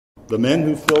the men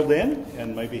who filled in,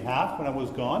 and maybe half when I was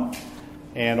gone.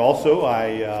 And also,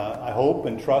 I hope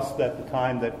and trust that the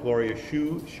time that Gloria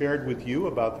Shu shared with you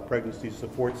about the Pregnancy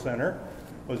Support Center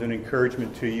was an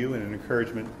encouragement to you and an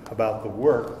encouragement about the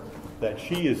work that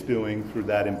she is doing through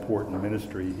that important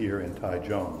ministry here in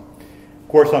Taichung. Of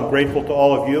course, I'm grateful to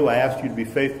all of you. I asked you to be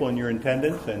faithful in your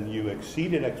attendance, and you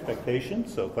exceeded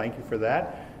expectations, so thank you for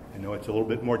that. I know it's a little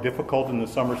bit more difficult in the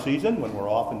summer season when we're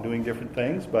off and doing different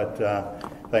things, but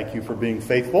thank you for being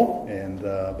faithful, and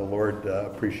the Lord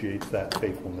appreciates that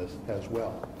faithfulness as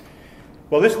well.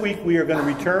 Well, this week we are going to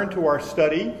return to our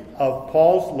study of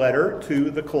Paul's letter to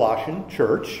the Colossian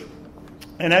church.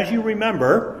 And as you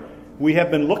remember, we have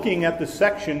been looking at the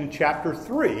section in chapter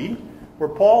 3 where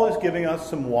Paul is giving us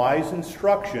some wise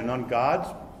instruction on God's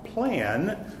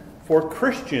plan for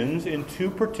Christians in two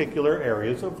particular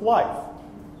areas of life.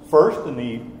 First, in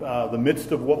the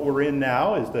midst of what we're in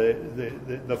now, is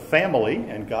the family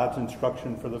and God's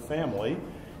instruction for the family.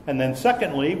 And then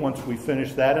secondly, once we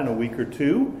finish that in a week or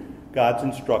two, God's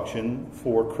instruction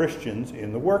for Christians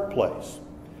in the workplace.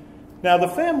 Now, the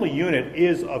family unit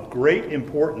is of great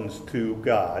importance to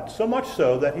God, so much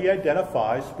so that he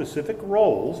identifies specific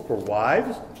roles for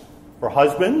wives, for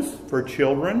husbands, for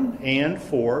children, and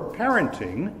for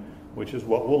parenting, which is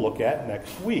what we'll look at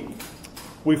next week.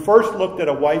 We first looked at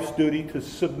a wife's duty to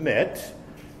submit,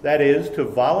 that is, to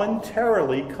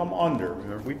voluntarily come under.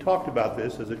 Remember, we talked about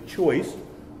this as a choice,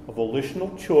 a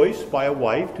volitional choice by a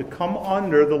wife to come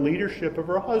under the leadership of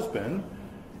her husband,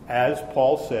 as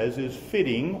Paul says is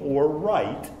fitting or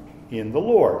right in the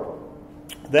Lord.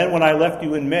 Then when I left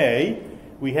you in May,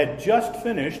 we had just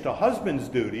finished a husband's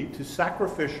duty to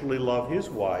sacrificially love his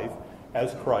wife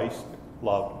as Christ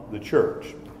loved the church.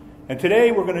 And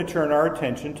today we're going to turn our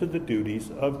attention to the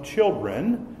duties of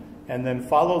children, and then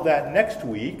follow that next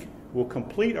week. We'll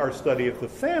complete our study of the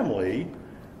family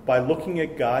by looking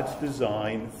at God's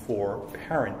design for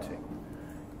parenting.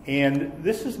 And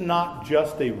this is not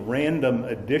just a random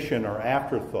addition or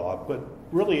afterthought, but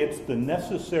really it's the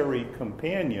necessary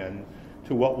companion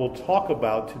to what we'll talk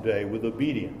about today with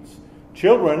obedience.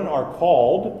 Children are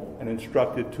called and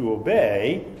instructed to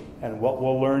obey, and what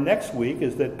we'll learn next week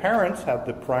is that parents have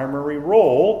the primary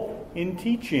role in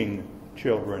teaching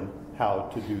children how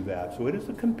to do that. So it is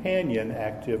a companion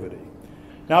activity.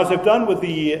 Now, as I've done with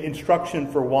the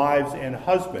instruction for wives and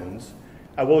husbands,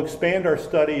 I will expand our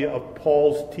study of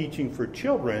Paul's teaching for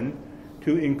children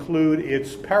to include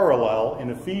its parallel in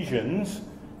Ephesians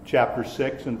chapter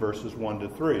 6 and verses 1 to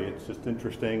 3. It's just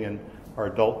interesting. In our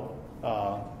adult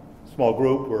small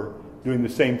group, we're doing the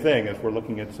same thing as we're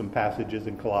looking at some passages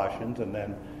in Colossians and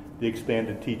then the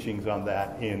expanded teachings on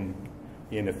that in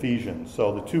Ephesians.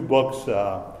 So the two books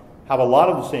have a lot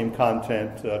of the same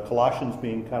content, Colossians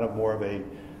being kind of more of a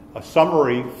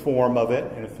summary form of it,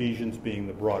 and Ephesians being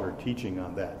the broader teaching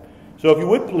on that. So if you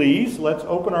would please, let's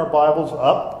open our Bibles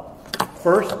up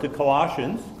first to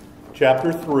Colossians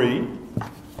chapter 3.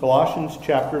 Colossians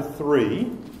chapter 3,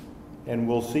 and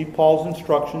we'll see Paul's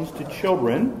instructions to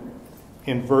children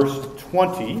in verse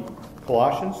 20.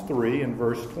 Colossians 3 and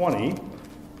verse 20.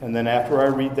 And then after I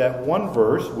read that one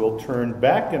verse, we'll turn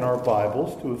back in our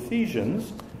Bibles to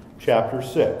Ephesians chapter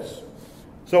 6.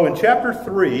 So in chapter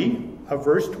 3 of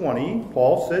verse 20,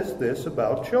 Paul says this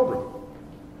about children.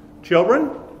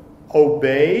 Children,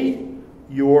 obey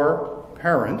your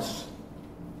parents.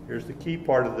 Here's the key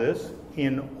part of this.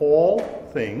 In all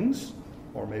things,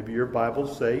 or maybe your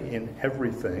Bibles say in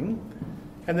everything.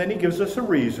 And then he gives us a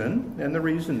reason, and the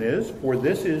reason is, for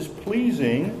this is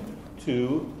pleasing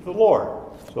to the Lord.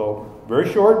 So, very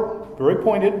short, very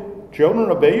pointed. Children,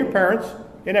 obey your parents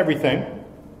in everything,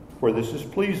 for this is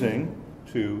pleasing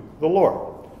to the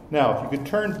Lord. Now, if you could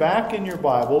turn back in your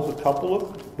Bibles a couple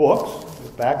of books,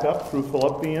 back up through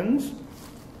Philippians,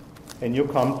 and you'll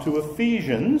come to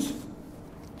Ephesians.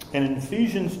 And in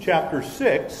Ephesians chapter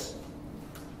 6,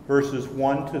 verses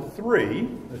 1 to 3,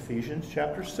 Ephesians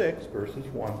chapter 6, verses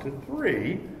 1 to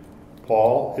 3,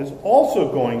 Paul is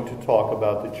also going to talk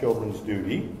about the children's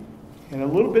duty in a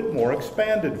little bit more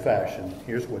expanded fashion.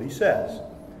 Here's what he says.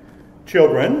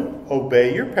 Children,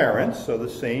 obey your parents, so the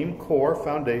same core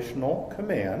foundational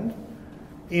command,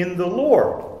 in the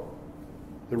Lord.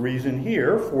 The reason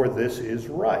here, for this is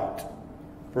right.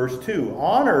 Verse 2,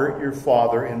 honor your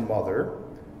father and mother,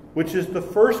 which is the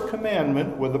first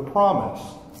commandment with a promise.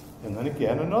 And then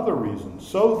again, another reason,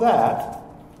 so that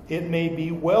it may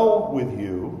be well with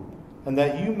you, and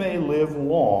that you may live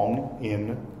long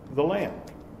in the land.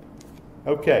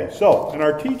 Okay, so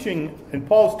in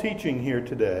Paul's teaching here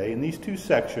today, in these two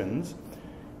sections,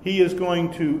 he is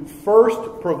going to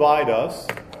first provide us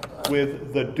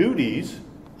with the duties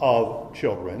of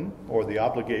children, or the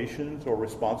obligations or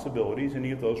responsibilities,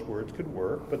 any of those words could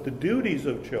work, but the duties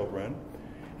of children,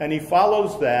 and he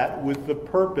follows that with the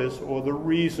purpose or the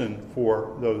reason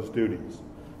for those duties.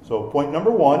 So point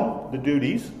number 1, the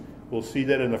duties. We'll see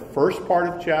that in the first part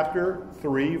of chapter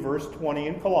 3, verse 20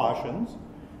 in Colossians,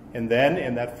 and then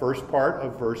in that first part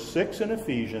of verse 6 in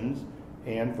Ephesians,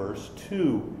 and verse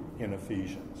 2 in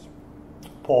Ephesians.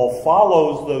 Paul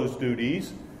follows those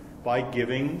duties by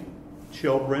giving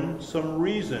children some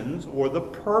reasons or the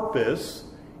purpose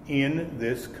in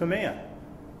this command.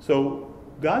 So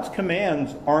God's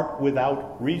commands aren't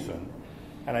without reason,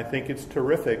 and I think it's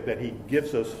terrific that he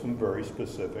gives us some very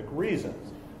specific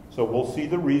reasons. So we'll see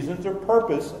the reasons or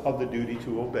purpose of the duty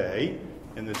to obey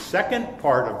in the second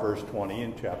part of verse 20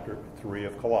 in chapter 3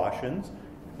 of Colossians,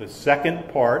 the second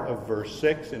part of verse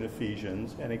 6 in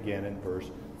Ephesians, and again in verse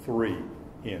 3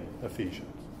 in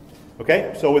Ephesians.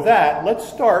 Okay, so with that, let's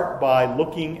start by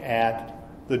looking at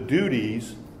the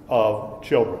duties of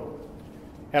children.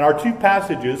 In our two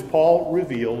passages, Paul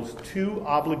reveals two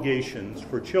obligations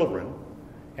for children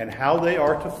and how they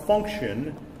are to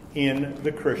function in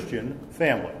the Christian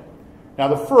family. Now,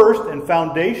 the first and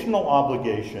foundational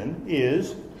obligation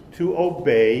is to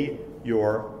obey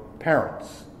your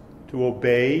parents. To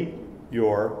obey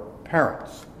your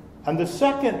parents. And the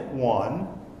second one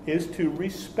is to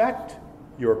respect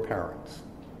your parents.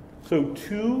 So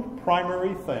two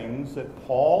primary things that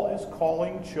Paul is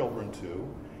calling children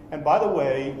to. And by the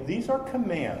way, these are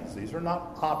commands. These are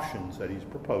not options that he's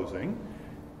proposing.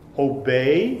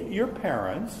 Obey your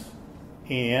parents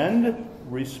and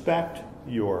respect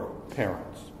your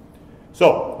parents.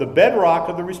 So the bedrock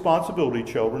of the responsibility,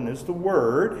 children, is a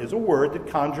word that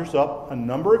conjures up a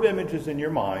number of images in your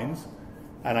minds,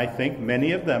 and I think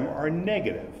many of them are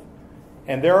negative.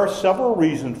 And there are several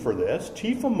reasons for this,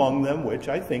 chief among them which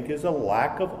I think is a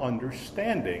lack of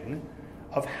understanding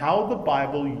of how the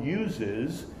Bible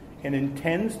uses and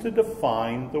intends to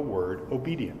define the word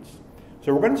obedience.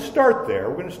 So we're going to start there.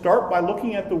 We're going to start by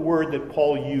looking at the word that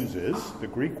Paul uses, the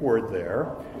Greek word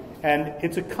there. And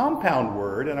it's a compound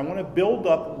word, and I want to build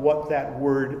up what that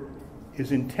word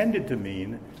is intended to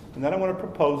mean. And then I want to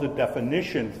propose a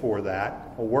definition for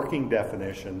that, a working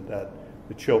definition that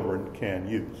the children can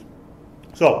use.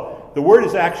 So the word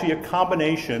is actually a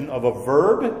combination of a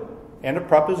verb and a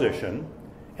preposition.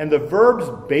 And the verb's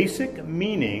basic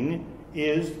meaning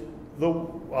is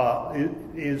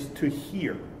to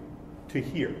hear. To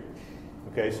hear.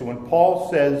 Okay, so when Paul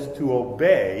says to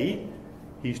obey,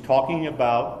 he's talking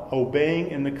about obeying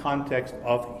in the context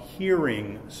of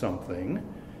hearing something.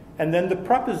 And then the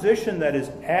preposition that is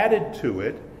added to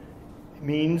it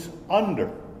means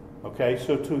under. Okay,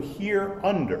 so to hear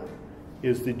under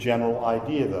is the general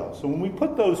idea, though. So when we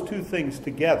put those two things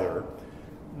together,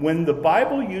 when the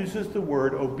Bible uses the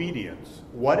word obedience,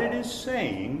 what it is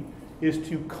saying is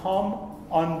to come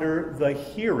under the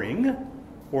hearing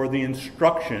or the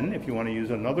instruction, if you want to use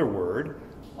another word,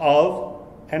 of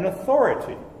an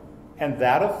authority. And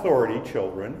that authority,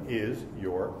 children, is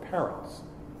your parents.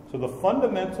 So the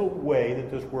fundamental way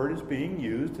that this word is being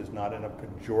used is not in a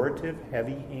pejorative,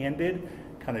 heavy-handed,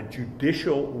 kind of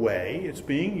judicial way. It's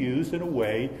being used in a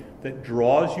way that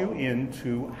draws you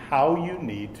into how you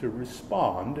need to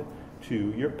respond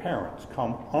to your parents.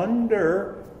 Come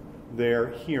under their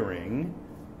hearing,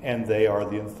 and they are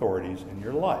the authorities in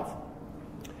your life.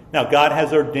 Now, God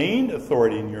has ordained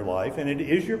authority in your life, and it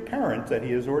is your parents that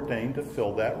he has ordained to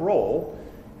fill that role.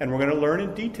 And we're going to learn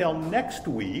in detail next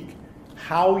week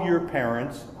how your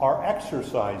parents are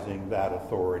exercising that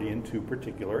authority in two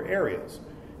particular areas.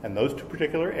 And those two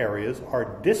particular areas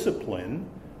are discipline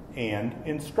and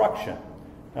instruction.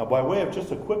 Now, by way of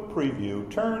just a quick preview,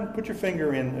 put your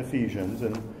finger in Ephesians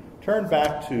and turn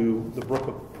back to the book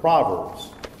of Proverbs,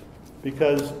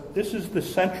 because this is the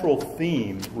central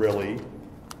theme, really,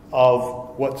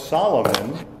 of what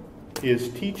Solomon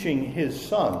is teaching his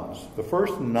sons. The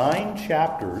first 9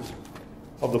 chapters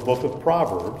of the book of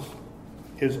Proverbs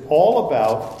is all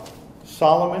about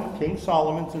King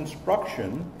Solomon's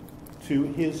instruction to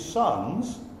his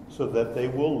sons so that they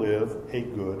will live a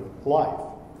good life.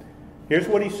 Here's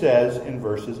what he says in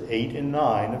verses 8 and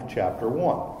 9 of chapter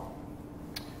 1.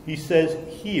 He says,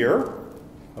 "Hear,"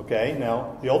 okay,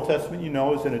 now the Old Testament,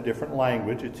 is in a different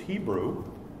language. It's Hebrew.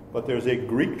 But there's a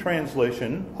Greek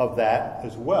translation of that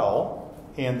as well.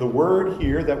 And the word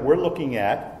here that we're looking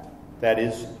at, that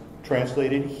is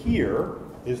translated here,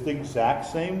 is the exact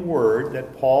same word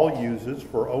that Paul uses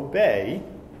for obey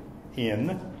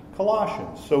in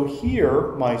Colossians. So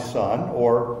hear, my son,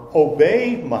 or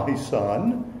obey, my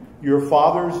son, your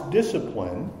father's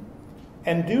discipline,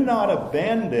 and do not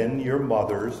abandon your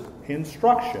mother's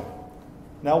instruction.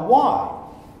 Now why?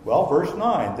 Well, verse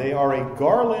 9, they are a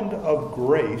garland of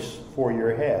grace for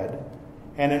your head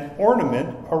and an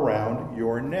ornament around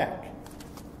your neck.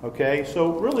 Okay,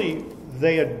 so really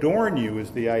they adorn you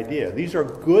is the idea. These are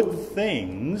good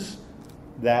things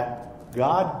that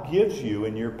God gives you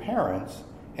and your parents,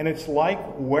 and it's like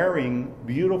wearing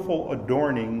beautiful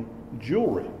adorning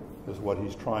jewelry, is what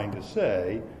he's trying to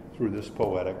say through this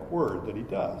poetic word that he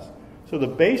does. So the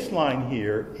baseline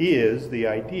here is the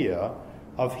idea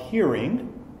of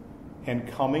hearing and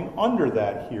coming under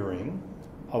that hearing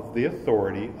of the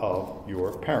authority of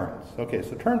your parents. Okay,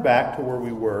 so turn back to where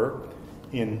we were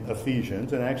in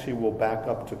Ephesians, and actually we'll back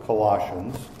up to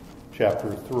Colossians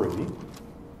chapter 3.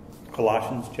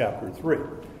 Colossians chapter 3.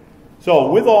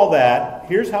 So with all that,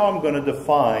 here's how I'm going to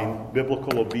define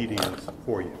biblical obedience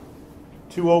for you.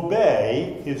 To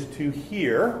obey is to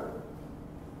hear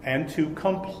and to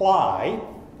comply.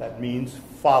 That means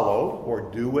follow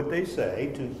or do what they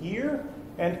say. To hear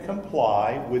and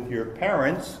comply with your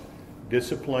parents'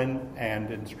 discipline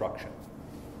and instruction.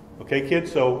 Okay,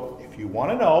 kids, so if you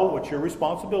want to know what your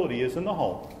responsibility is in the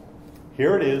home,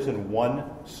 here it is in one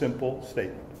simple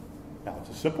statement. Now,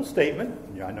 it's a simple statement.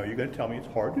 I know you're going to tell me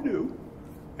it's hard to do,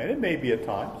 and it may be at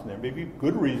times, and there may be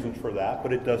good reasons for that,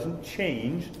 but it doesn't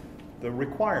change the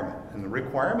requirement. And the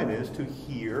requirement is to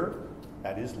hear,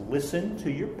 that is, listen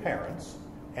to your parents,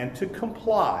 and to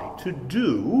comply, to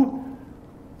do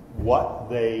what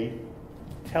they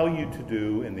tell you to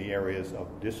do in the areas of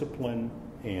discipline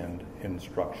and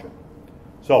instruction.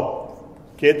 So,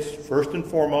 kids, first and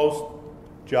foremost,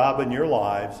 job in your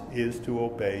lives is to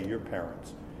obey your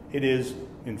parents. It is,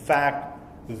 in fact,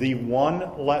 the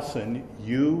one lesson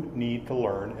you need to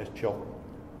learn as children.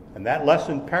 And that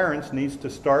lesson, parents, needs to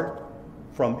start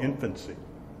from infancy.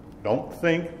 Don't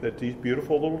think that these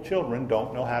beautiful little children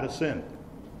don't know how to sin.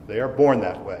 They are born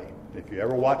that way. If you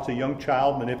ever watch a young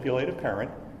child manipulate a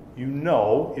parent, you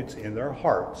know it's in their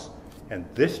hearts. And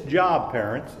this job,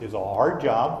 parents, is a hard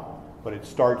job, but it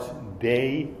starts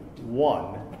day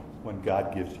one when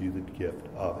God gives you the gift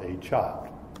of a child.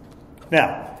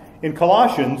 Now, in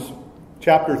Colossians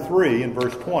chapter 3 and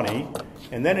verse 20,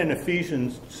 and then in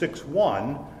Ephesians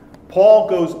 6:1, Paul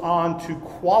goes on to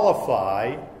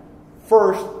qualify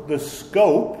first the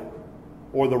scope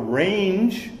or the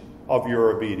range of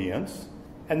your obedience,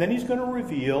 and then he's going to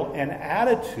reveal an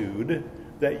attitude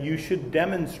that you should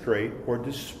demonstrate or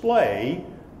display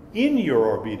in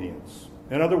your obedience.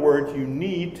 In other words, you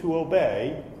need to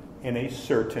obey in a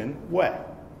certain way.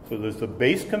 So there's the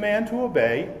base command to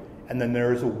obey, and then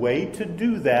there's a way to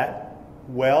do that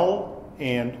well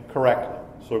and correctly.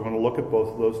 So we're going to look at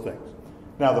both of those things.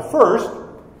 Now the first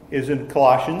is in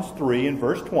Colossians 3 and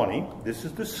verse 20. This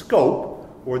is the scope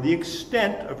or the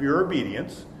extent of your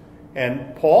obedience.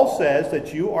 And Paul says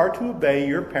that you are to obey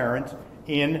your parents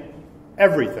in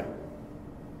everything.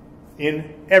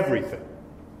 In everything.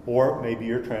 Or maybe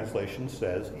your translation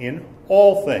says in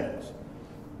all things.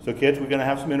 So kids, we're going to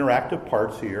have some interactive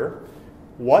parts here.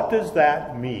 What does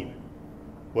that mean?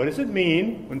 What does it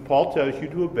mean when Paul tells you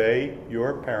to obey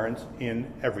your parents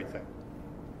in everything?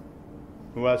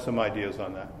 Who has some ideas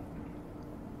on that?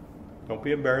 Don't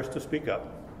be embarrassed to speak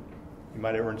up. You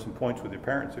might earn some points with your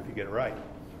parents if you get it right.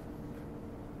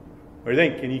 What do you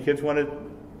think? Can you kids want to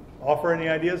offer any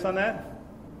ideas on that?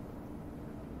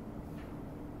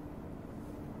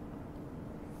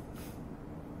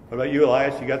 What about you,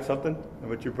 Elias? You got something? How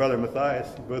about your brother, Matthias?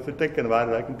 You both are thinking about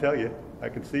it, I can tell you. I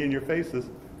can see in your faces.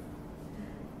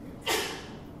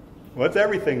 What's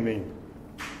everything mean?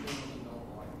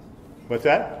 What's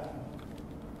that?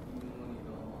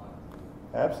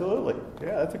 Absolutely.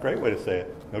 Yeah, that's a great way to say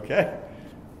it. Okay?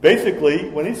 Basically,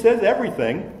 when he says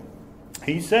everything,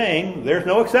 he's saying there's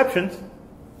no exceptions.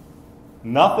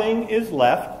 Nothing is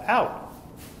left out.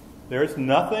 There's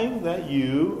nothing that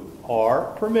you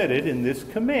are permitted in this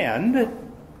command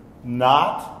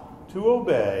not to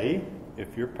obey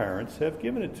if your parents have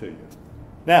given it to you.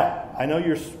 Now, I know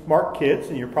you're smart kids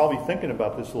and you're probably thinking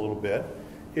about this a little bit.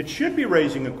 It should be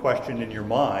raising a question in your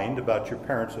mind about your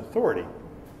parents' authority.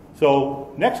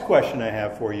 So, next question I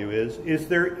have for you is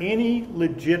there any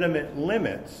legitimate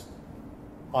limits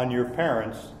on your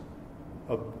parents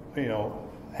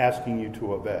asking you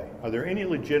to obey? Are there any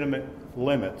legitimate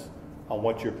limits on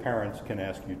what your parents can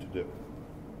ask you to do?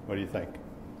 What do you think?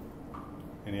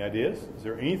 Any ideas? Is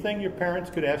there anything your parents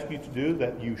could ask you to do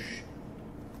that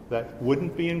that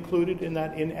wouldn't be included in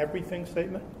that in everything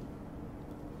statement?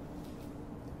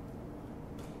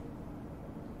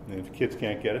 And if kids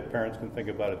can't get it, parents can think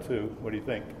about it too. What do you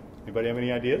think? Anybody have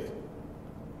any ideas?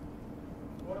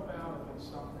 What about if it's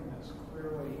something that's clearly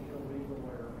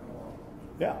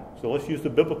Yeah, so let's use the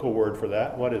biblical word for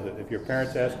that. What is it? If your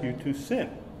parents ask you to sin,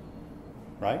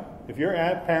 right? If your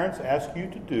parents ask you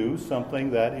to do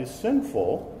something that is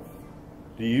sinful,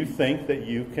 do you think that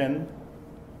you can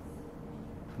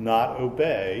not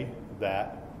obey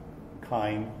that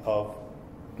kind of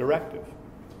directive?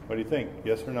 What do you think?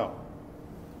 Yes or no?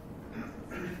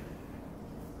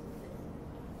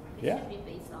 It should be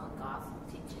based on God's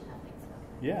teaching, I think so.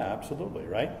 Yeah, absolutely,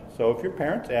 right? So if your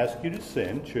parents ask you to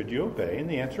sin, should you obey? And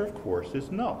the answer, of course,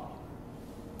 is no.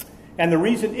 And the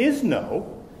reason is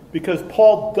no, because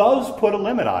Paul does put a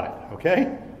limit on it,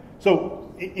 okay?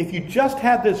 So if you just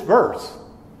had this verse,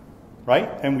 right,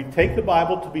 and we take the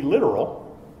Bible to be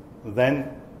literal, then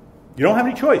you don't have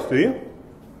any choice, do you?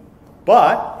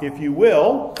 But if you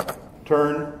will,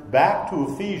 turn back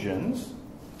to Ephesians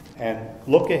and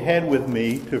look ahead with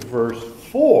me to verse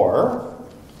 4,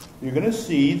 you're going to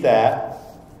see that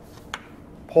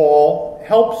Paul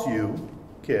helps you,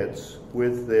 kids,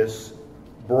 with this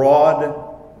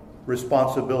broad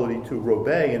responsibility to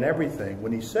obey in everything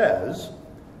when he says,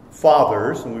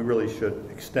 fathers, and we really should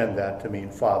extend that to mean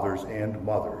fathers and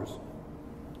mothers,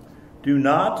 do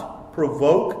not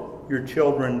provoke your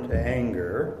children to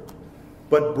anger,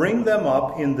 but bring them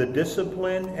up in the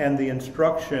discipline and the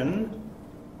instruction.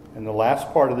 And the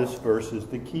last part of this verse is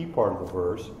the key part of the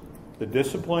verse. The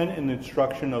discipline and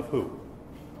instruction of who?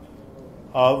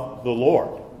 Of the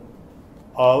Lord.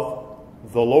 Of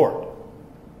the Lord.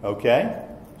 Okay?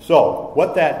 So,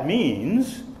 what that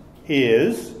means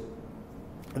is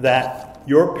that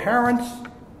your parents'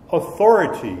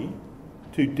 authority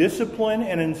to discipline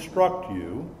and instruct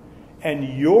you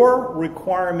and your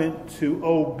requirement to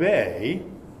obey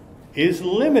is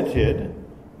limited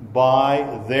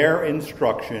by their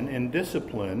instruction and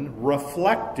discipline,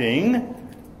 reflecting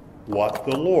what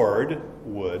the Lord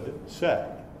would say.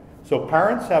 So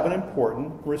parents have an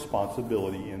important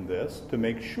responsibility in this to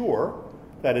make sure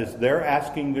that as they're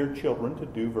asking their children to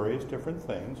do various different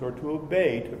things or to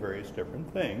obey to various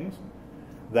different things,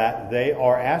 that they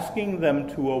are asking them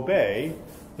to obey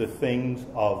the things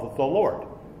of the Lord.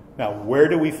 Now, where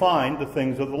do we find the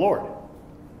things of the Lord?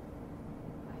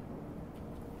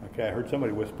 Okay, I heard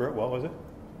somebody whisper it. What was it?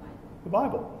 The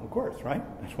Bible, of course, right?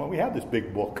 That's why we have this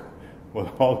big book with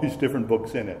all these different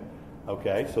books in it.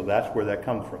 Okay, so that's where that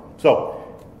comes from.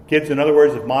 So, kids, in other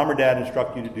words, if mom or dad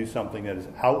instruct you to do something that is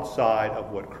outside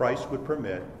of what Christ would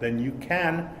permit, then you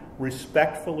can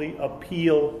respectfully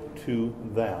appeal to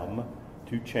them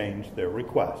to change their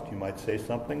request. You might say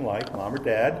something like, Mom or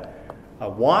Dad, I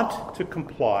want to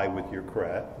comply with your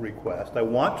request. I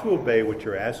want to obey what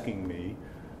you're asking me,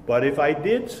 but if I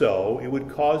did so, it would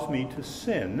cause me to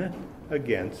sin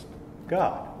against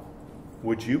God.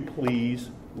 Would you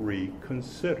please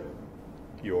reconsider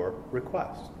your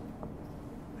request?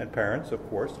 And parents, of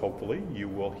course, hopefully you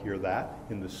will hear that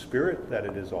in the spirit that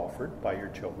it is offered by your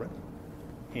children,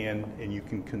 and you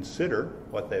can consider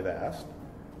what they've asked,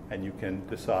 and you can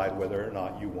decide whether or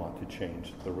not you want to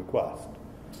change the request.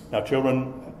 Now,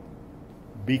 children,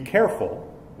 be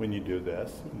careful when you do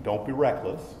this. Don't be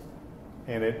reckless.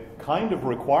 And it kind of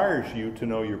requires you to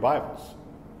know your Bibles.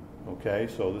 Okay,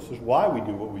 so this is why we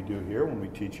do what we do here when we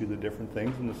teach you the different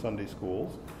things in the Sunday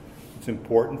schools. It's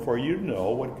important for you to know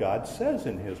what God says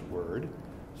in His Word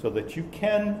so that you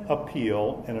can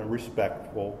appeal in a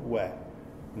respectful way.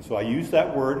 And so I use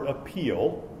that word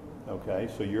appeal. Okay,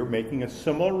 so you're making a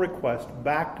similar request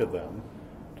back to them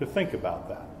to think about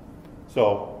that.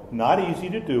 So, not easy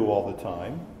to do all the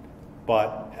time,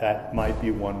 but that might be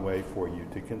one way for you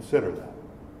to consider that.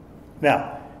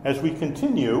 Now, as we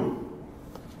continue,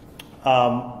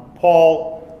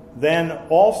 Paul then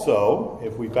also,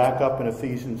 if we back up in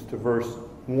Ephesians to verse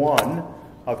 1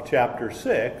 of chapter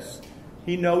 6,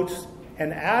 he notes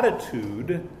an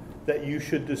attitude that you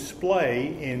should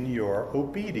display in your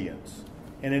obedience.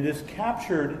 And it is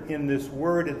captured in this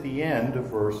word at the end of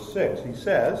verse 6. He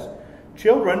says,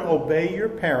 children, obey your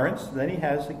parents. Then he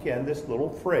has again this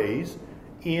little phrase,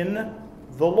 in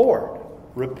the Lord.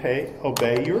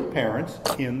 Obey your parents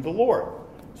in the Lord.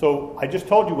 So I just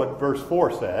told you what verse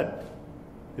 4 said.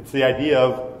 It's the idea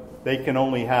of they can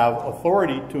only have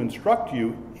authority to instruct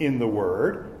you in the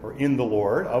Word, or in the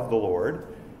Lord, of the Lord,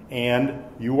 and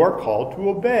you are called to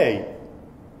obey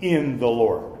in the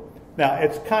Lord. Now,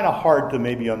 it's kind of hard to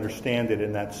maybe understand it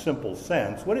in that simple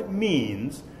sense. What it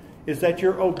means is that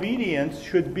your obedience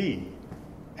should be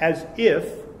as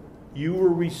if you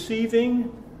were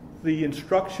receiving the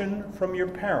instruction from your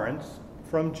parents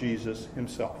from Jesus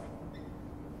himself.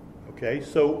 Okay,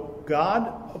 so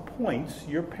God appoints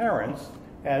your parents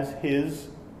as his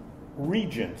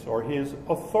regents or his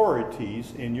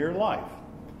authorities in your life.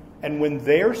 And when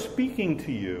they're speaking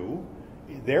to you,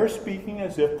 they're speaking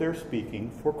as if they're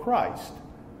speaking for Christ.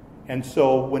 And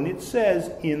so when it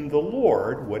says in the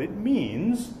Lord, what it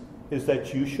means is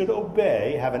that you should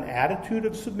obey, have an attitude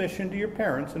of submission to your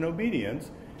parents and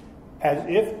obedience, as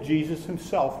if Jesus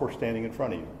himself were standing in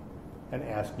front of you and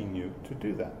asking you to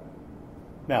do that.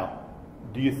 Now,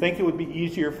 do you think it would be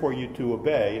easier for you to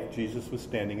obey if Jesus was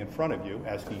standing in front of you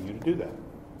asking you to do that?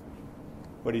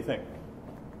 What do you think?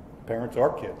 Parents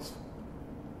or kids?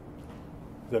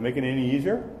 Does that make it any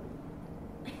easier?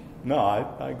 No,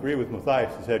 I agree with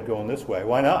Matthias' head going this way.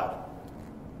 Why not?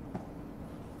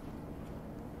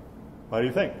 What do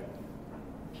you think?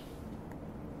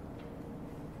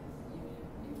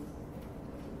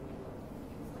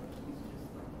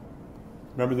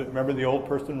 Remember the old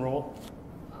person rule?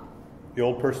 The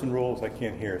old person rule is I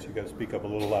can't hear, so you've got to speak up a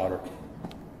little louder.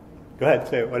 Go ahead,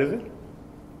 say it. What is it?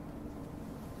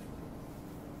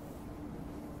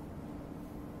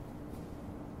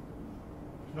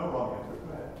 No wrong answer.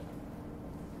 Go ahead.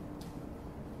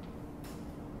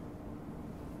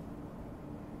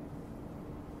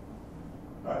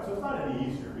 All right, so it's not any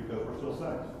easier because we're still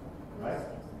sinners, right?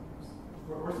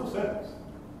 We're still sinners.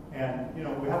 And,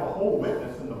 we have a whole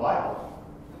witness in the Bible.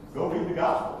 Go read the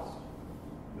Gospels.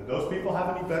 Did those people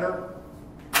have any better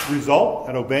result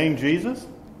at obeying Jesus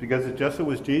because it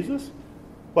was Jesus?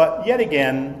 But yet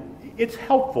again, it's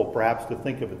helpful perhaps to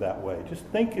think of it that way. Just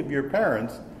think of your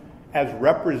parents as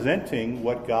representing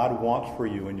what God wants for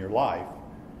you in your life.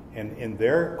 And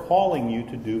they're calling you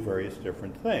to do various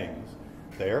different things.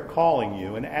 They're calling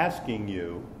you and asking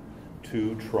you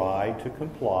to try to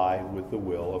comply with the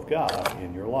will of God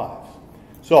in your lives.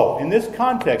 So, in this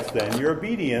context then, your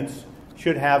obedience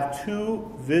should have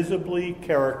two visibly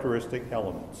characteristic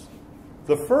elements.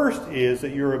 The first is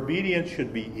that your obedience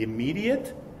should be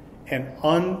immediate and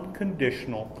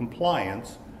unconditional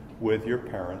compliance with your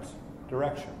parents'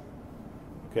 direction.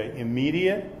 Okay,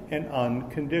 immediate and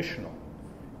unconditional.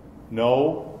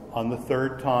 No on the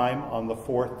third time, on the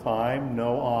fourth time,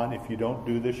 no on if you don't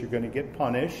do this, you're going to get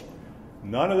punished.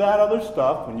 None of that other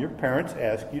stuff. When your parents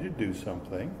ask you to do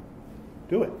something,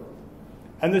 do it.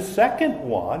 And the second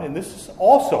one, and this is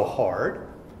also hard,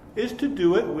 is to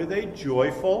do it with a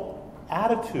joyful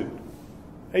attitude.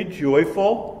 A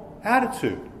joyful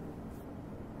attitude.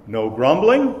 No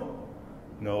grumbling,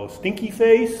 no stinky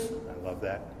face. I love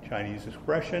that Chinese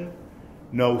expression.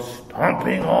 No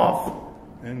stomping off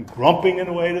and grumping in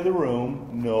the way to the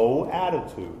room. No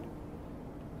attitude.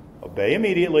 Obey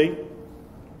immediately.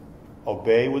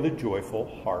 Obey with a joyful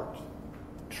heart.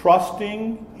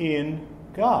 Trusting in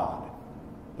God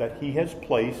that He has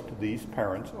placed these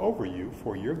parents over you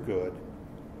for your good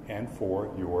and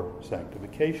for your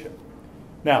sanctification.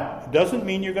 Now, it doesn't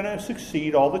mean you're going to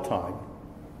succeed all the time,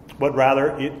 but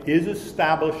rather it is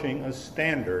establishing a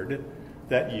standard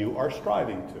that you are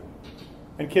striving to.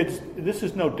 And kids, this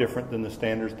is no different than the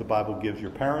standards the Bible gives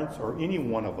your parents or any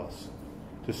one of us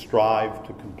to strive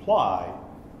to comply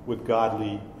with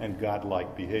godly and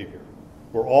godlike behavior.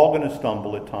 We're all going to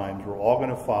stumble at times. We're all going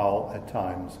to fall at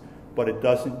times. But it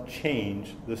doesn't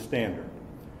change the standard.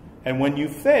 And when you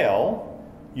fail,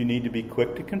 you need to be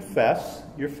quick to confess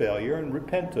your failure and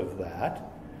repent of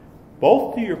that,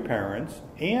 both to your parents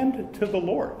and to the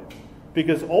Lord.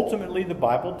 Because ultimately the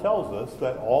Bible tells us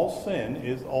that all sin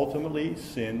is ultimately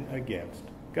sin against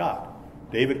God.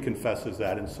 David confesses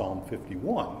that in Psalm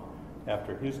 51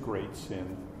 after his great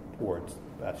sin towards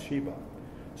Bathsheba.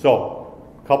 So,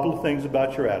 a couple of things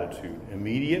about your attitude.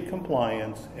 Immediate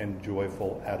compliance and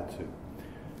joyful attitude.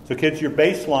 So kids, your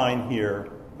baseline here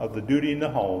of the duty in the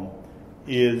home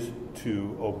is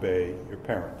to obey your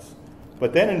parents.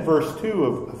 But then in verse 2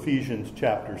 of Ephesians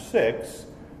chapter 6,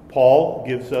 Paul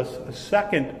gives us a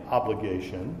second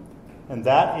obligation, and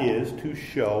that is to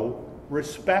show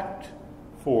respect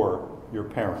for your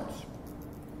parents.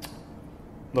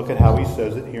 Look at how he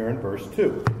says it here in verse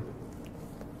 2.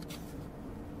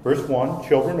 Verse 1,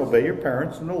 children, obey your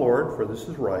parents in the Lord, for this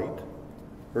is right.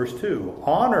 Verse 2,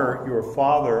 honor your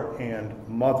father and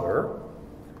mother,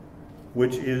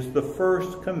 which is the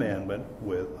first commandment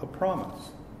with a promise.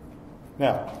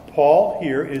 Now, Paul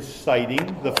here is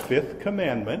citing the fifth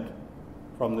commandment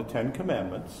from the Ten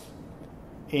Commandments,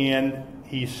 and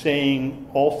he's saying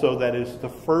also that is the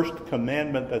first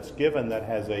commandment that's given that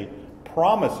has a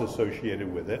promise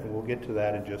associated with it, and we'll get to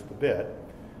that in just a bit.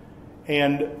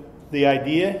 And the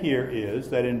idea here is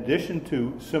that in addition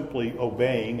to simply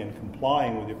obeying and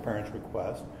complying with your parents'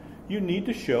 request, you need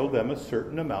to show them a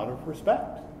certain amount of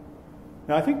respect.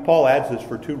 Now, I think Paul adds this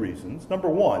for two reasons. Number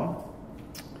one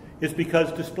is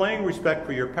because displaying respect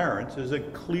for your parents is a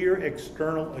clear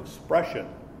external expression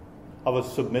of a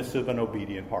submissive and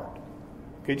obedient heart.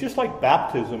 Okay, just like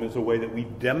baptism is a way that we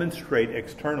demonstrate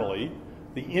externally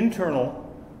the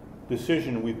internal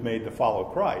decision we've made to follow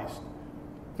Christ,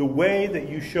 the way that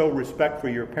you show respect for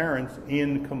your parents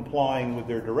in complying with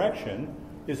their direction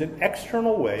is an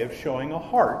external way of showing a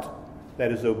heart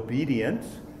that is obedient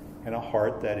and a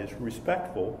heart that is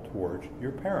respectful towards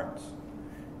your parents.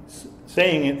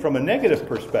 Saying it from a negative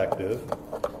perspective,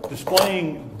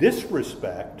 displaying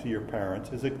disrespect to your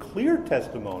parents is a clear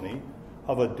testimony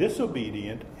of a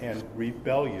disobedient and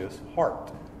rebellious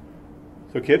heart.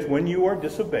 So kids, when you are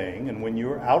disobeying, and when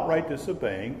you are outright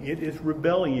disobeying, it is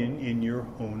rebellion in your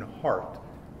own heart.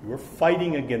 You are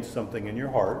fighting against something in your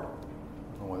heart.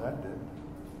 I don't know what that did.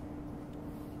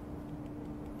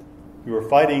 You are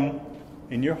fighting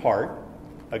in your heart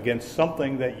against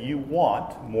something that you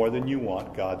want more than you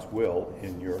want God's will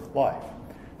in your life.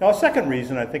 Now, a second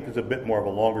reason I think is a bit more of a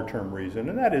longer-term reason,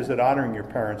 and that is that honoring your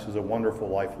parents is a wonderful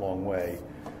lifelong way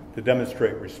to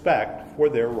demonstrate respect for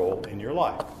their role in your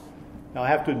life. Now, I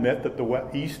have to admit that the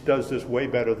East does this way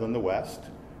better than the West.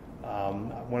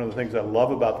 One of the things I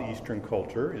love about the Eastern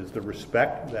culture is the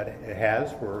respect that it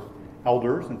has for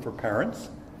elders and for parents.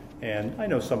 And I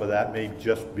know some of that may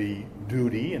just be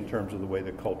duty in terms of the way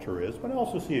the culture is, but I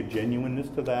also see a genuineness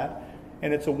to that,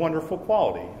 and it's a wonderful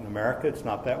quality. In America, it's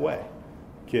not that way.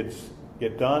 Kids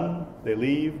get done, they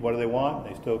leave, what do they want?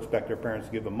 They still expect their parents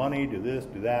to give them money, do this,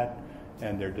 do that,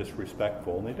 and they're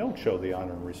disrespectful, and they don't show the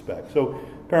honor and respect. So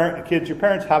kids, your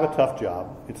parents have a tough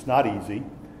job. It's not easy.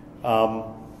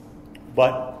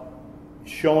 But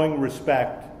showing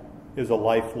respect is a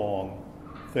lifelong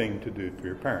thing to do for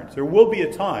your parents. There will be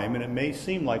a time, and it may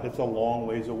seem like it's a long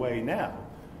ways away now,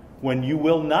 when you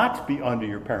will not be under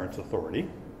your parents' authority,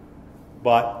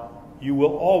 but you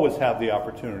will always have the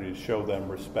opportunity to show them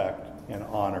respect and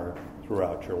honor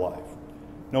throughout your life,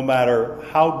 no matter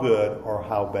how good or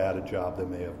how bad a job they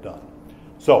may have done.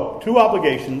 So, 2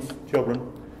 obligations,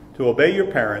 children: to obey your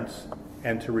parents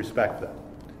and to respect them.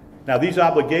 Now, these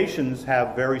obligations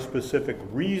have very specific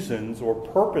reasons or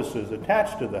purposes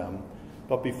attached to them,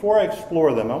 but before I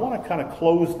explore them, I want to kind of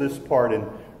close this part and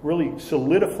really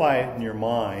solidify it in your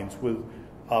minds with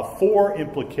 4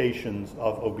 implications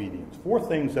of obedience, 4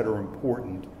 things that are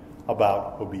important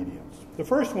about obedience. The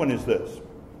first one is this: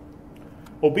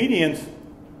 obedience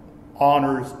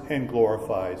honors and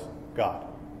glorifies God.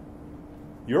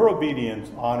 Your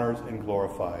obedience honors and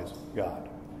glorifies God.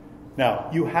 Now,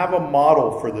 you have a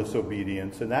model for this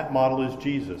obedience, and that model is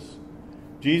Jesus.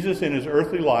 Jesus, in his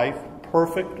earthly life,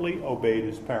 perfectly obeyed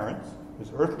his parents,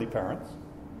 his earthly parents,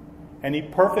 and he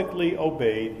perfectly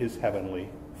obeyed his heavenly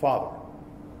Father.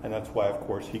 And that's why, of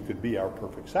course, he could be our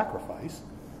perfect sacrifice.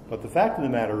 But the fact of the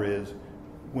matter is,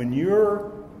 when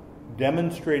you're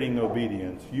demonstrating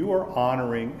obedience, you are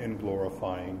honoring and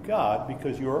glorifying God,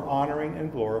 because you are honoring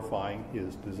and glorifying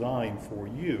his design for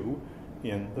you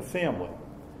in the family.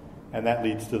 And that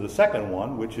leads to the second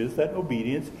one, which is that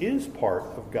obedience is part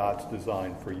of God's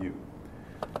design for you.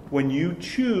 When you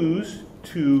choose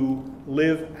to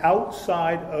live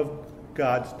outside of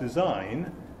God's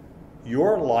design,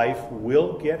 your life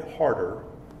will get harder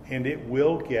and it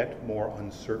will get more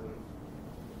uncertain.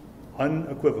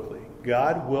 Unequivocally,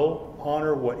 God will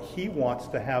honor what he wants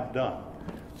to have done.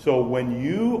 So when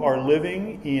you are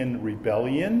living in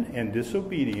rebellion and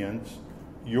disobedience,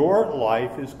 your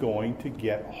life is going to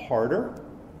get harder,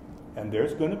 and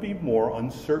there's going to be more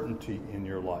uncertainty in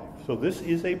your life. So this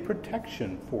is a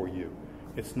protection for you.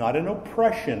 It's not an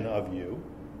oppression of you.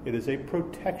 It is a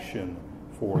protection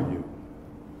for you.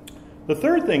 The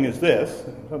third thing is this,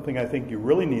 something I think you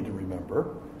really need to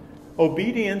remember.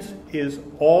 Obedience is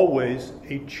always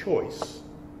a choice.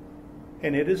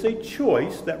 And it is a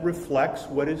choice that reflects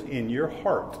what is in your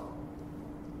heart.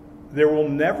 There will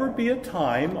never be a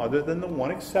time, other than the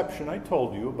one exception I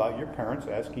told you about your parents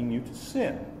asking you to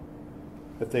sin.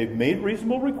 If they've made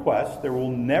reasonable requests, there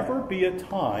will never be a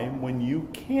time when you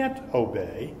can't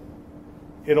obey.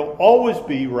 It'll always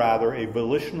be, rather, a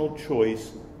volitional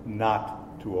choice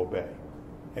not to obey.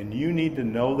 And you need to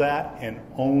know that and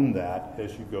own that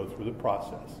as you go through the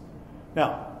process.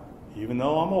 Now, even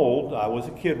though I'm old, I was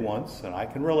a kid once, and I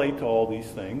can relate to all these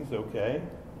things, okay?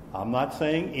 I'm not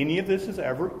saying any of this is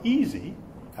ever easy,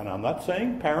 and I'm not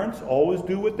saying parents always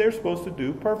do what they're supposed to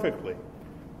do perfectly.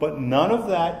 But none of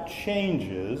that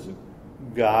changes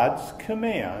God's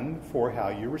command for how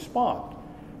you respond.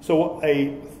 So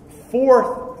a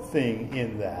fourth thing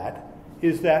in that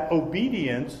is that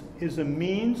obedience is a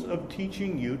means of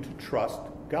teaching you to trust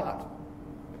God.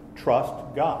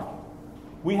 Trust God.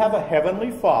 We have a heavenly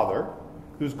Father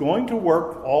who's going to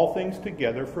work all things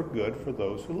together for good for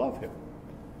those who love him.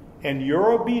 And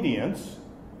your obedience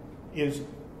is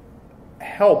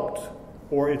helped,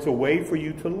 or it's a way for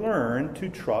you to learn to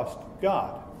trust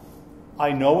God.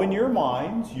 I know in your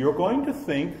minds you're going to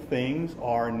think things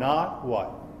are not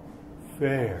what?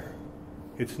 Fair.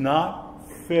 It's not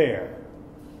fair.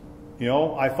 You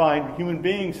know, I find human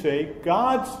beings say,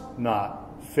 God's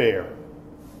not fair.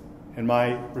 And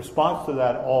my response to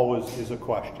that always is a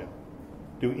question.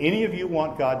 Do any of you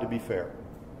want God to be fair?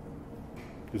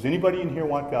 Does anybody in here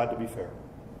want God to be fair?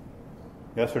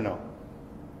 Yes or no?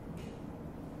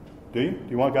 Do you? Do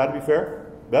you want God to be fair?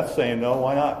 Beth's saying no.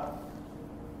 Why not?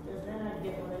 Because then I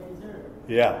get what I deserve.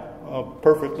 Yeah,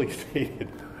 perfectly stated.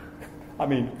 I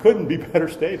mean, couldn't be better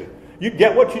stated. You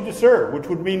get what you deserve, which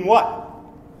would mean what?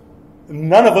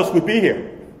 None of us would be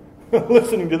here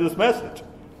listening to this message.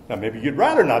 Now, maybe you'd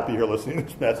rather not be here listening to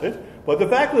this message, but the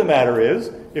fact of the matter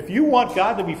is, if you want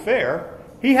God to be fair,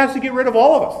 he has to get rid of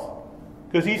all of us,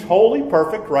 because he's holy,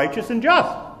 perfect, righteous, and just.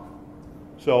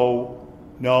 So,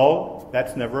 no,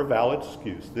 that's never a valid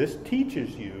excuse. This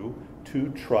teaches you to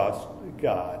trust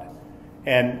God.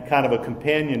 And kind of a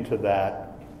companion to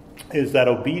that is that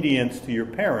obedience to your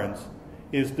parents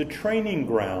is the training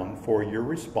ground for your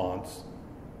response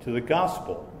to the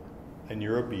gospel and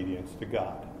your obedience to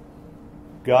God.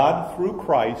 God, through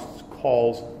Christ,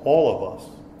 calls all of us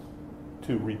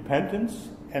to repentance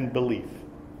and belief.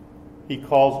 He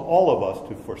calls all of us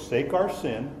to forsake our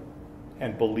sin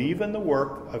and believe in the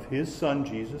work of his Son,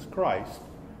 Jesus Christ,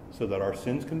 so that our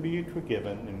sins can be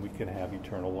forgiven and we can have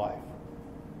eternal life.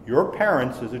 Your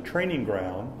parents is a training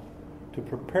ground to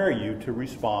prepare you to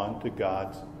respond to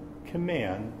God's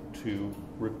command to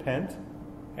repent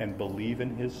and believe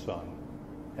in his Son.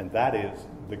 And that is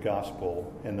the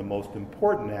gospel and the most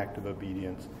important act of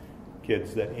obedience,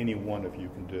 kids, that any one of you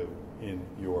can do in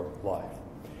your life.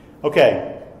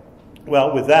 Okay,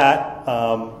 well, with that,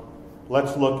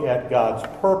 let's look at God's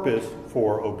purpose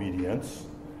for obedience.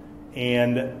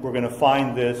 And we're going to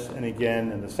find this, and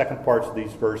again, in the second parts of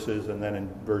these verses, and then in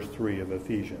verse 3 of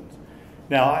Ephesians.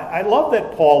 Now, I love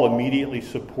that Paul immediately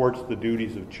supports the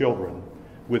duties of children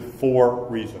with 4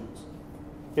 reasons.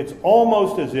 It's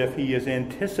almost as if he is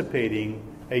anticipating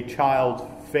a child's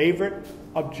favorite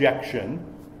objection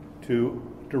to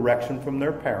direction from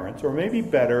their parents, or maybe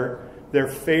better, their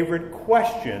favorite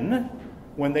question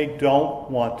when they don't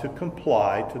want to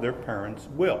comply to their parents'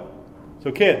 will.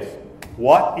 So kids,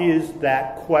 what is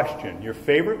that question? Your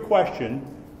favorite question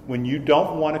when you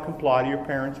don't want to comply to your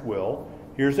parents' will?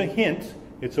 Here's a hint.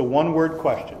 It's a one-word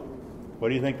question. What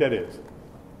do you think that is?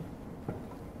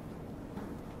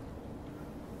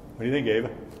 What do you think,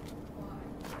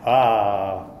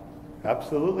 Ava?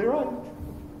 Absolutely right.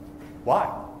 Why?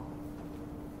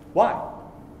 Why?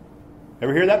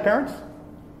 Ever hear that, parents?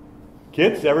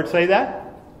 Kids, ever say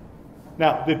that?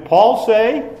 Now, did Paul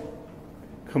say,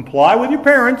 comply with your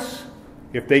parents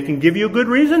if they can give you a good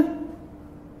reason?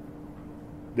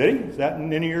 Did he? Is that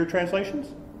in any of your translations?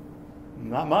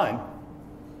 Not mine.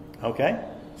 Okay?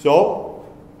 So,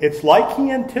 it's like he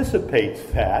anticipates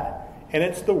that, and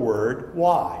it's the word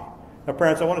why. Now,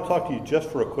 parents, I want to talk to you just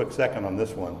for a quick second on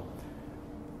this one.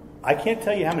 I can't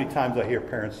tell you how many times I hear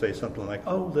parents say something like,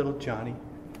 oh, little Johnny,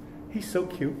 he's so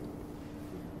cute.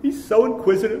 He's so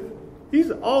inquisitive. He's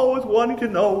always wanting to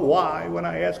know why when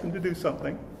I ask him to do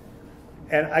something.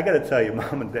 And I got to tell you,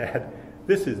 Mom and Dad,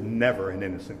 this is never an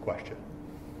innocent question.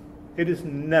 It is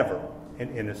never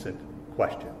an innocent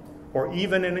question, or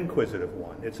even an inquisitive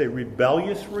one. It's a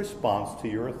rebellious response to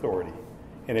your authority.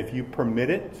 And if you permit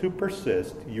it to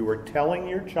persist, you are telling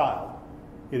your child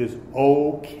it is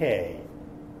okay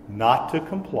not to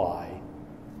comply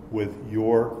with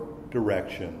your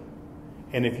direction.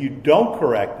 And if you don't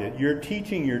correct it, you're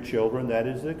teaching your children that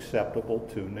it is acceptable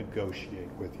to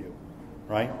negotiate with you.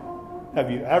 Right?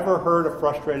 Have you ever heard a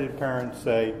frustrated parent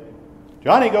say,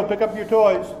 Johnny, go pick up your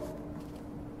toys.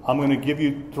 I'm going to give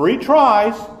you 3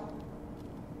 tries.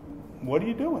 What are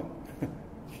you doing?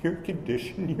 You're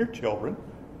conditioning your children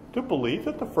to believe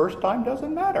that the first time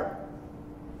doesn't matter.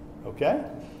 Okay?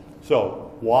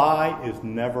 So, why is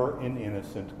never an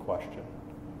innocent question.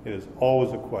 It is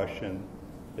always a question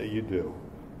that you do.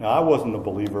 Now, I wasn't a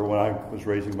believer when I was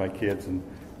raising my kids, and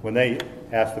when they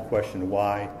asked the question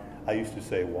why, I used to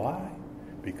say, why?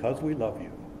 Because we love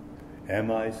you.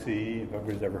 M-I-C, if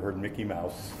everybody's ever heard Mickey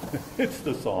Mouse, it's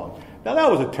the song. Now, that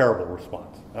was a terrible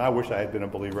response. And I wish I had been a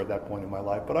believer at that point in my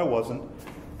life, but I wasn't.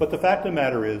 But the fact of the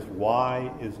matter is,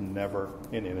 why is never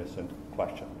an innocent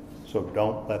question. So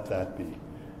don't let that be.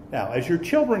 Now, as your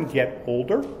children get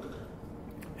older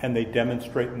and they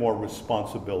demonstrate more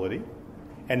responsibility,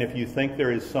 and if you think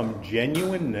there is some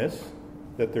genuineness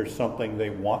that there's something they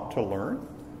want to learn,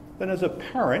 then as a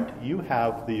parent, you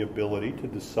have the ability to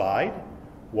decide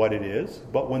what it is.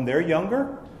 But when they're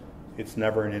younger, it's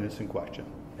never an innocent question.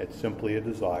 It's simply a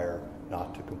desire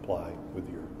not to comply with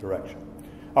your direction.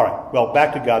 All right, well,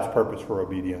 back to God's purpose for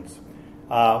obedience.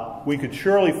 We could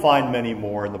surely find many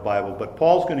more in the Bible, but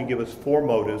Paul's going to give us 4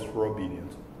 motives for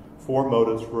obedience. 4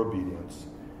 motives for obedience.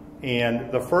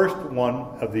 And the first one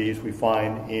of these we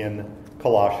find in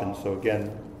Colossians. So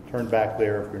again, turn back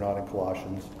there if you're not in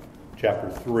Colossians, chapter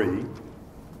 3. And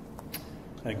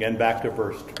again, back to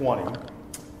verse 20.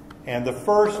 And the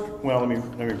first, well, let me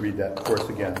read that for us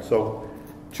again. So,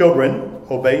 children,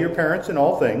 obey your parents in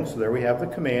all things. So there we have the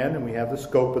command, and we have the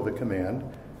scope of the command.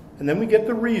 And then we get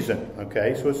the reason,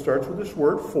 okay? So it starts with this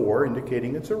word for,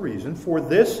 indicating it's a reason. For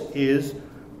this is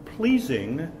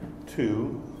pleasing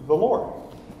to the Lord.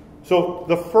 So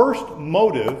the first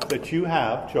motive that you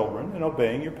have, children, in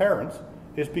obeying your parents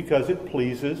is because it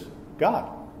pleases God.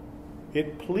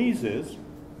 It pleases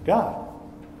God.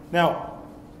 Now,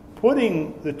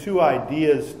 putting the two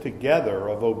ideas together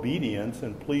of obedience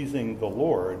and pleasing the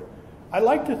Lord, I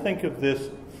like to think of this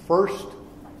first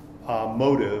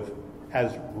motive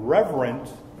as reverent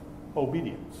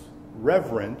obedience.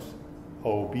 Reverent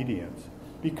obedience.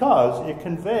 Because it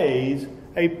conveys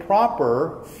a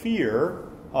proper fear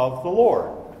of the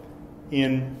Lord.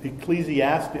 In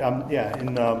Ecclesiastes,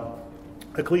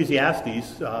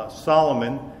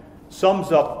 Solomon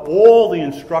sums up all the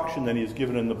instruction that he has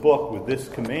given in the book with this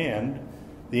command.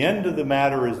 The end of the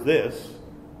matter is this: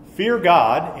 fear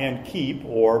God and keep,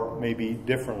 or maybe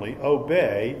differently,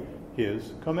 obey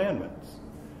his commandments.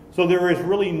 So there is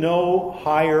really no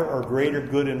higher or greater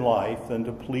good in life than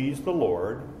to please the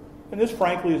Lord. And this,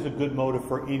 frankly, is a good motive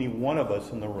for any one of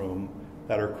us in the room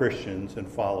that are Christians and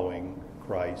following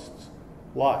Christ's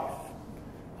life.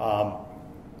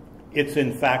 It's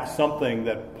in fact something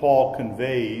that Paul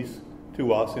conveys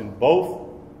to us in both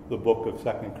the book of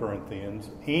 2 Corinthians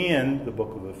and the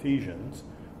book of Ephesians,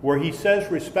 where he says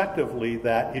respectively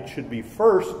that it should be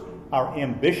first our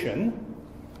ambition,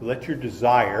 so that's your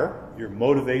desire, your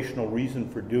motivational reason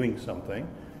for doing something.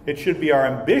 It should be our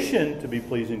ambition to be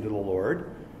pleasing to the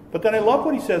Lord. But then I love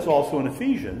what he says also in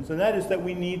Ephesians, and that is that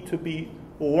we need to be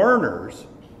learners,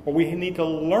 or we need to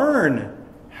learn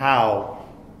how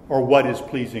or what is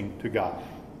pleasing to God.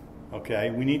 Okay?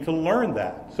 We need to learn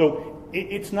that. So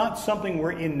it's not something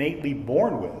we're innately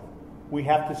born with. We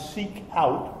have to seek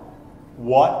out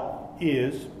what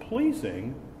is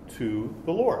pleasing to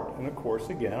the Lord. And of course,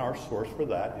 again, our source for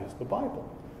that is the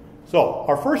Bible. So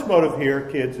our first motive here,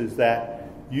 kids, is that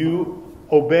you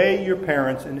obey your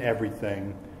parents in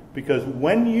everything, because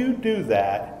when you do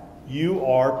that, you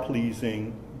are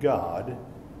pleasing God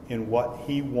in what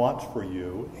he wants for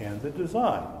you and the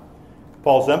design.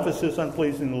 Paul's emphasis on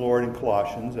pleasing the Lord in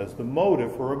Colossians as the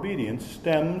motive for obedience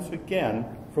stems again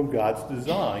from God's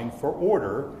design for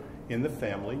order in the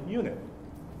family unit.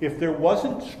 If there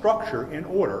wasn't structure and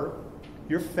order,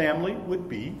 your family would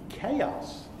be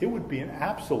chaos. It would be an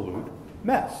absolute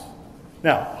mess.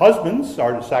 Now, husbands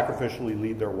are to sacrificially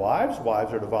lead their wives.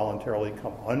 Wives are to voluntarily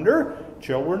come under.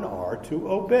 Children are to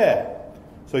obey.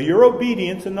 So your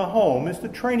obedience in the home is the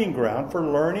training ground for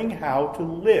learning how to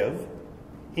live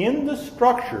in the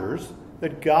structures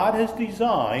that God has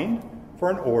designed for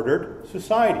an ordered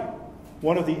society.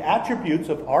 One of the attributes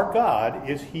of our God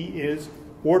is he is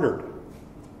ordered.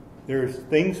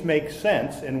 Things make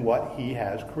sense in what he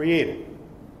has created.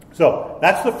 So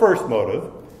that's the first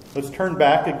motive. Let's turn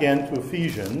back again to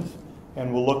Ephesians,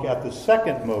 and we'll look at the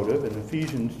second motive in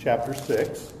Ephesians chapter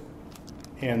 6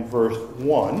 and verse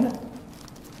 1.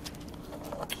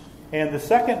 And the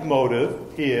second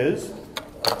motive is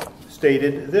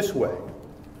stated this way: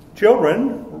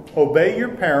 children, obey your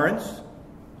parents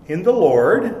in the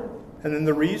Lord. And then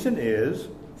the reason is,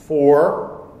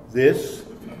 for this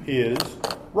is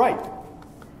right.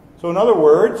 So in other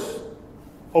words,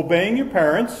 obeying your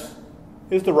parents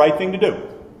is the right thing to do.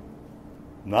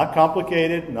 Not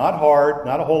complicated, not hard,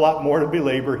 not a whole lot more to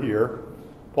belabor here.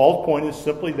 Paul's point is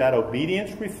simply that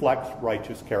obedience reflects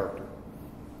righteous character.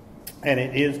 And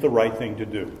it is the right thing to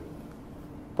do.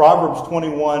 Proverbs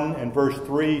 21 and verse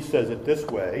 3 says it this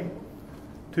way: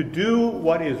 to do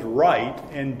what is right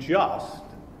and just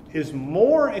is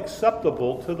more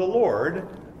acceptable to the Lord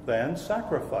than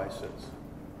sacrifices.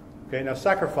 Okay, now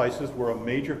sacrifices were a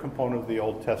major component of the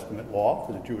Old Testament law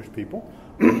for the Jewish people.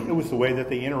 It was the way that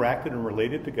they interacted and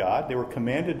related to God. They were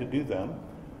commanded to do them.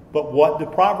 But what the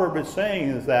proverb is saying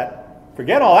is that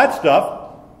forget all that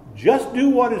stuff, just do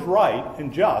what is right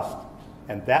and just,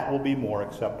 and that will be more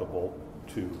acceptable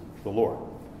to the Lord.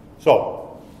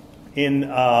 So, in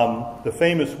the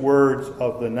famous words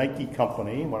of the Nike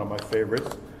company, one of my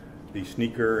favorites, the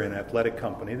sneaker and athletic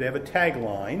company, they have a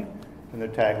tagline, and the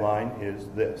tagline is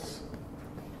this: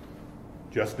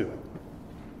 just do it.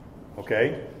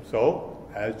 Okay? So,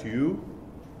 as you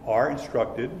are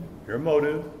instructed, your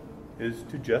motive is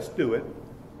to just do it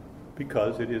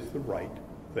because it is the right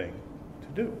thing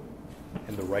to do.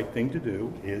 And the right thing to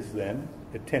do is then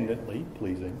attendantly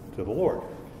pleasing to the Lord.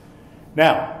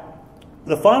 Now,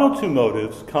 the final two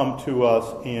motives come to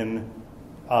us in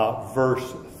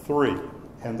verse 3.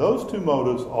 And those two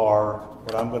motives are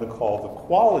what I'm going to call the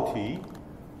quality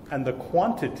and the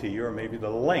quantity, or maybe the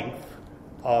length,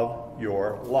 of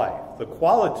your life. The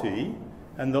quality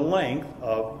and the length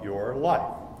of your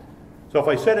life. So if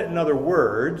I said it in other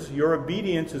words, your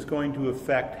obedience is going to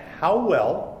affect how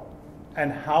well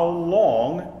and how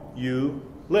long you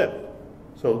live.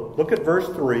 So look at verse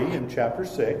 3 in chapter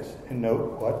 6 and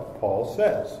note what Paul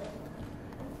says.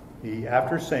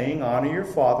 After saying, honor your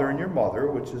father and your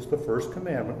mother, which is the first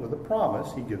commandment with a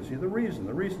promise, he gives you the reason.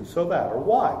 The reason, so that, or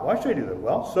why? Why should I do that?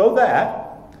 Well, so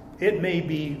that it may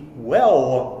be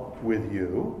well with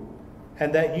you,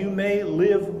 and that you may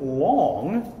live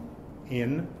long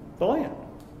in the land.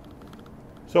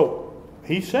 So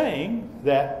he's saying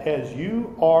that as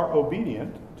you are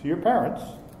obedient to your parents,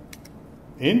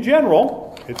 in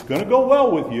general, it's going to go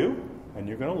well with you, and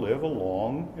you're going to live a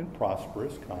long and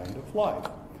prosperous kind of life.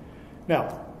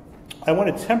 Now, I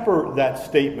want to temper that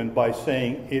statement by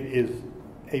saying it is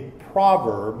a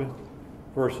proverb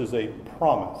versus a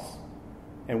promise.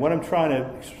 And what I'm trying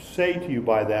to say to you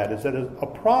by that is that a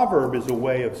proverb is a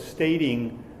way of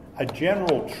stating a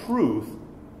general truth,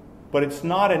 but it's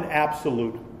not an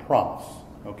absolute promise.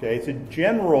 Okay? It's a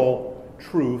general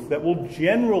truth that will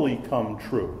generally come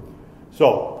true.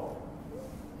 So,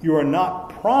 you are not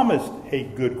promised a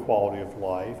good quality of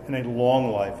life and a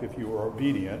long life if you are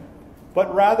obedient,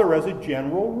 but rather as a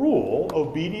general rule,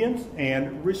 obedience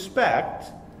and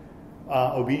respect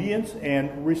are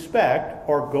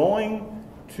going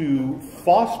to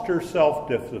foster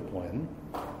self-discipline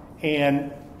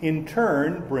and in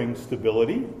turn bring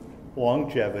stability,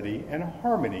 longevity, and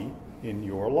harmony in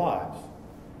your lives.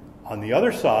 On the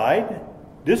other side,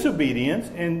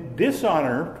 disobedience and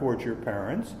dishonor towards your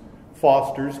parents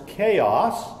fosters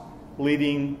chaos,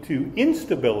 leading to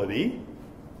instability,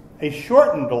 a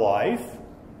shortened life,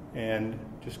 and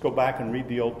just go back and read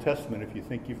the Old Testament if you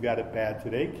think you've got it bad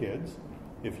today, kids.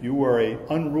 If you were an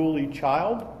unruly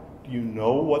child, do you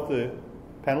know what the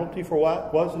penalty for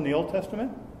what was in the Old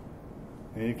Testament?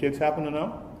 Any kids happen to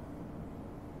know?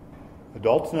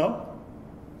 Adults know?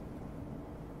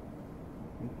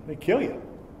 They kill you.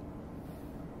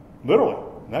 Literally.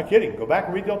 Not kidding. Go back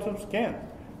and read the Old Testament again.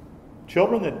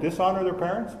 Children that dishonor their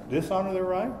parents, dishonor their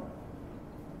right,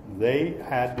 they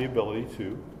had the ability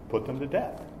to put them to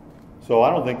death. So I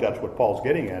don't think that's what Paul's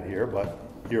getting at here, but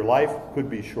your life could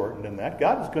be shortened in that.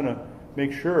 God is going to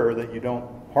make sure that you don't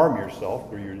harm yourself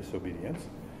through your disobedience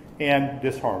and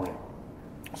disharmony.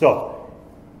 So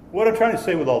what I'm trying to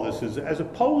say with all this is, as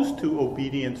opposed to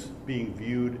obedience being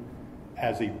viewed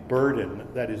as a burden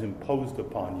that is imposed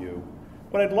upon you,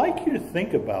 what I'd like you to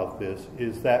think about this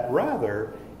is that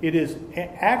rather it is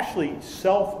actually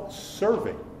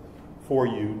self-serving for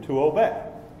you to obey.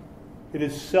 It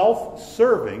is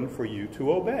self-serving for you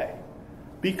to obey.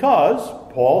 Because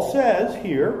Paul says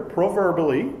here,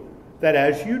 proverbially, that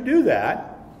as you do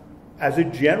that, as a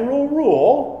general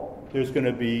rule, there's going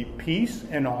to be peace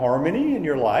and harmony in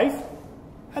your life,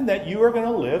 and that you are going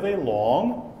to live a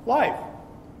long life.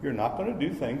 You're not going to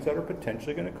do things that are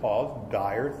potentially going to cause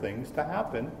dire things to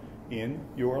happen in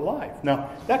your life. Now,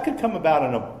 that could come about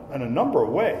in a number of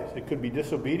ways. It could be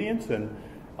disobedience and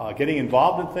getting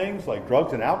involved in things like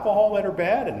drugs and alcohol that are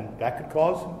bad, and that could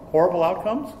cause horrible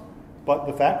outcomes. But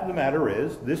the fact of the matter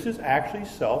is, this is actually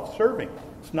self-serving.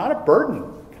 It's not a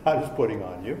burden God is putting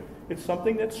on you. It's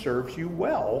something that serves you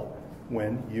well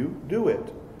when you do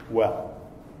it well.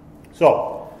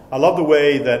 So, I love the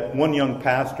way that one young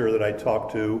pastor that I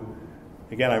talked to,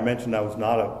 again, I mentioned I was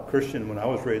not a Christian when I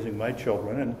was raising my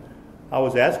children, and I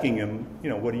was asking him,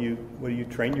 what do you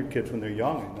train your kids when they're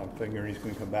young? And I'm thinking he's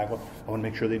going to come back, well, I want to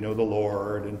make sure they know the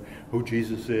Lord and who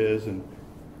Jesus is. And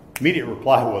immediate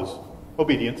reply was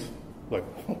obedience. Like,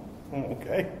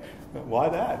 okay, why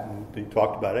that? And he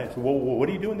talked about it. I said, well, what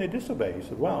do you do when they disobey? He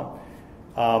said, well,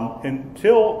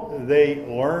 until they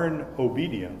learn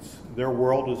obedience, their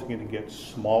world is going to get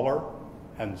smaller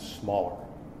and smaller.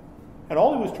 And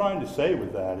all he was trying to say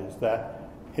with that is that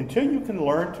until you can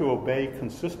learn to obey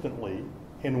consistently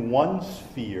in one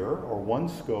sphere or one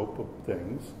scope of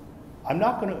things, I'm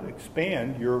not going to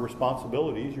expand your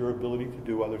responsibilities, your ability to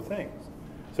do other things.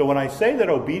 So when I say that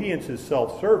obedience is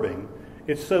self-serving,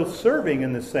 It's self-serving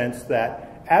in the sense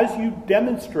that as you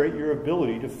demonstrate your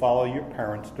ability to follow your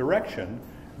parents' direction,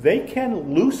 they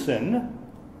can loosen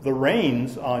the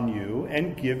reins on you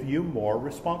and give you more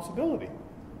responsibility.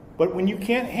 But when you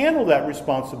can't handle that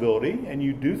responsibility and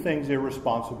you do things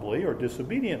irresponsibly or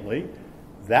disobediently,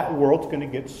 that world's going to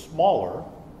get smaller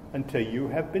until you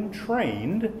have been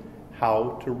trained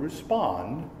how to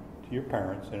respond to your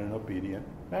parents in an obedient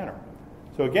manner.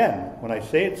 So again, when I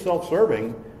say it's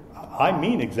self-serving, I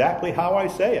mean exactly how I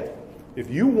say it. If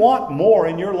you want more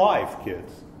in your life,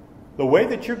 kids, the way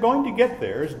that you're going to get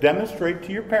there is demonstrate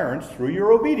to your parents through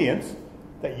your obedience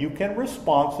that you can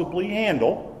responsibly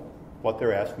handle what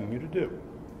they're asking you to do.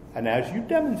 And as you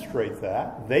demonstrate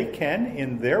that, they can,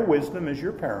 in their wisdom as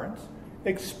your parents,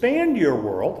 expand your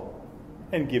world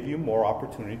and give you more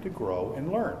opportunity to grow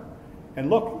and learn. And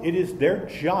look, it is their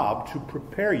job to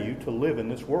prepare you to live in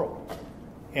this world.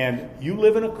 And you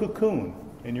live in a cocoon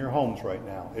in your homes right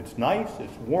now. It's nice,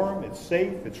 it's warm, it's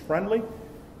safe, it's friendly.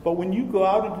 But when you go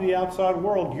out into the outside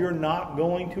world, you're not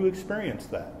going to experience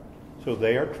that. So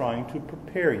they are trying to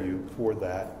prepare you for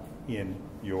that in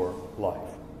your life.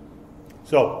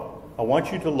 So I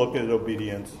want you to look at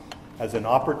obedience as an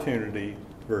opportunity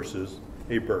versus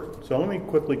a burden. So let me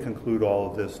quickly conclude all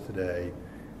of this today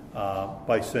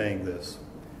by saying this.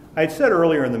 I had said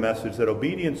earlier in the message that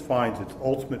obedience finds its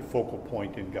ultimate focal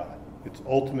point in God. Its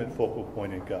ultimate focal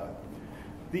point in God.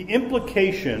 The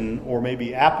implication, or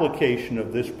maybe application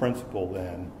of this principle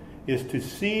then, is to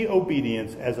see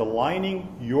obedience as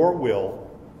aligning your will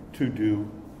to do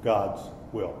God's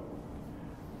will.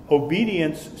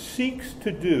 Obedience seeks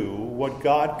to do what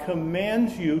God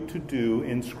commands you to do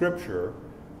in Scripture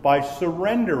by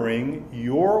surrendering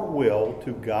your will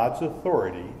to God's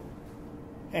authority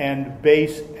and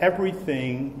base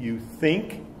everything you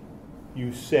think,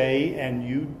 you say, and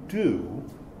you do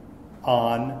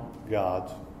on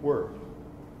God's Word.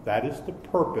 That is the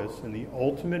purpose and the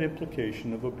ultimate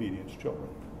implication of obedience, children,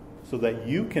 so that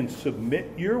you can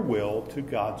submit your will to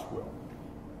God's will.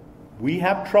 We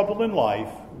have trouble in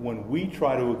life when we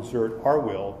try to exert our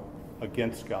will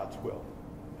against God's will.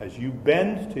 As you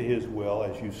bend to His will,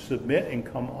 as you submit and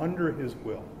come under His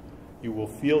will, you will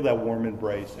feel that warm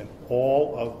embrace and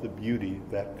all of the beauty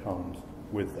that comes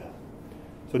with that.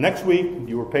 So next week,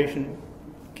 you were patient.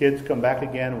 Kids, come back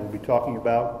again, and we'll be talking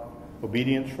about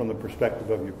obedience from the perspective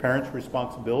of your parents'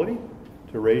 responsibility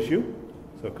to raise you.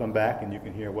 So come back and you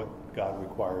can hear what God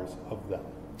requires of them.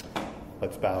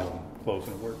 Let's bow and close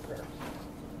in a word of prayer.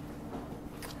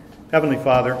 Heavenly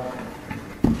Father,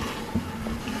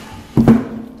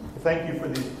 thank you for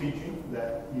these teachings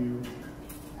that you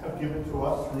have given to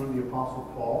us through the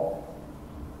Apostle Paul.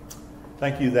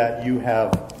 Thank you that you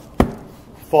have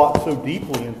thought so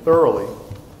deeply and thoroughly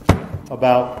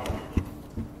about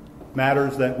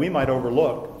matters that we might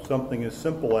overlook, something as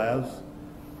simple as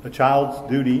a child's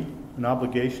duty and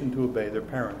obligation to obey their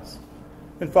parents.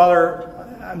 And Father,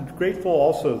 I'm grateful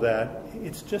also that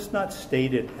it's just not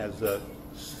stated as a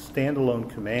standalone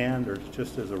command or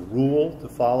just as a rule to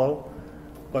follow,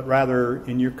 but rather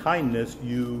in your kindness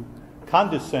you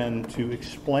condescend to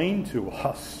explain to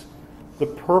us the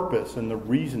purpose and the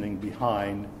reasoning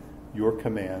behind your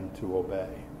command to obey.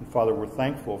 And Father, we're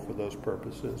thankful for those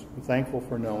purposes. We're thankful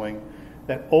for knowing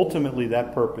that ultimately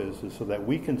that purpose is so that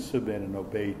we can submit and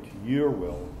obey to your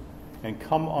will and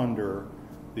come under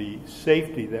the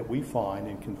safety that we find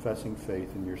in confessing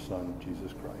faith in your Son,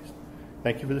 Jesus Christ.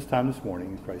 Thank you for this time this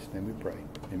morning. In Christ's name we pray.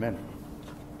 Amen.